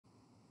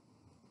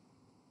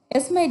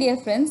Yes, my dear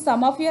friends,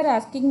 some of you are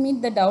asking me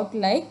the doubt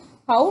like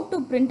how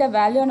to print a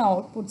value on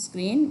output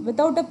screen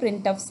without a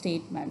printf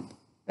statement,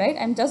 right?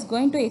 I'm just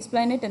going to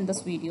explain it in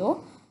this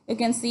video. You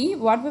can see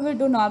what we will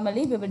do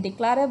normally. We will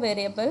declare a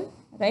variable,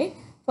 right?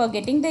 For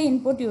getting the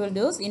input, you will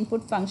use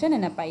input function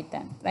in a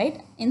Python,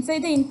 right? Inside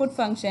the input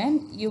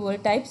function, you will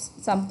type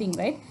something,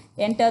 right?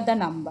 Enter the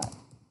number.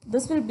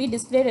 This will be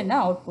displayed in the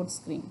output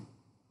screen,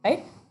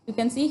 right? You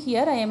can see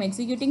here I am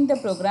executing the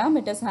program.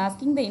 It is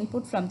asking the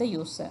input from the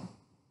user.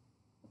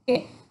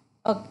 Okay.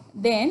 Okay.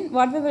 Then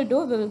what we will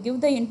do, we will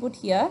give the input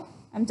here.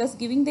 I'm just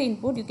giving the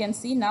input. You can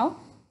see now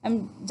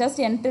I'm just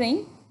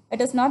entering. It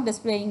is not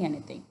displaying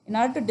anything. In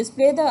order to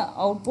display the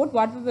output,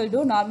 what we will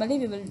do, normally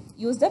we will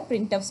use the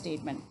printf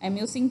statement. I'm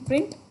using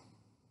print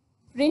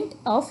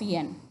of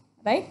n,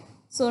 right?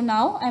 So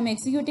now I'm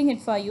executing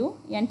it for you.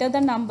 Enter the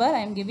number.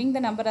 I'm giving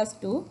the number as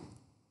 2.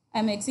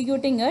 I'm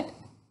executing it.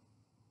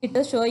 It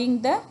is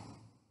showing the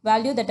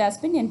value that has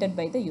been entered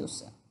by the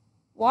user.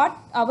 What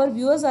our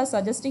viewers are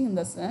suggesting in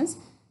the sense,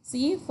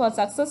 see, for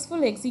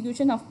successful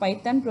execution of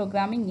Python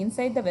programming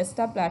inside the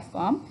Vesta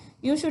platform,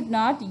 you should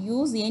not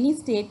use any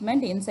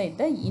statement inside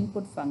the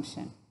input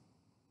function,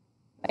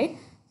 right?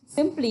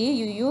 Simply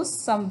you use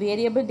some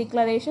variable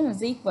declaration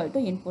is equal to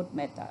input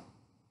method,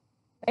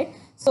 right?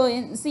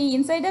 So see,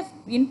 inside of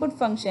input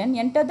function,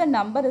 enter the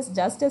number is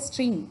just a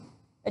string.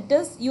 It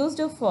is used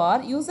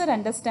for user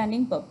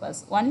understanding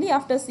purpose. Only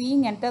after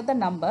seeing enter the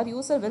number,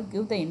 user will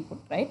give the input,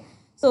 right?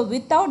 So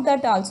without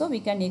that also we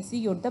can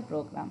execute the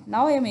program.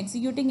 Now I am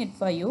executing it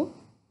for you.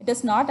 It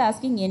is not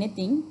asking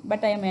anything,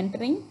 but I am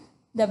entering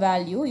the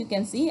value. You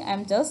can see I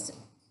am just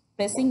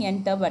pressing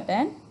enter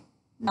button.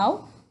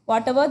 Now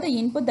whatever the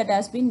input that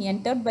has been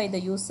entered by the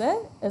user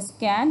is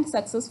scanned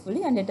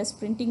successfully and it is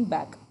printing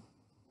back,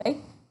 right?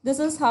 This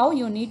is how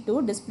you need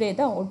to display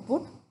the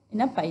output in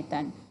a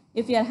Python.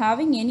 If you are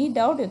having any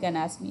doubt, you can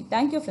ask me.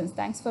 Thank you friends.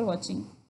 Thanks for watching.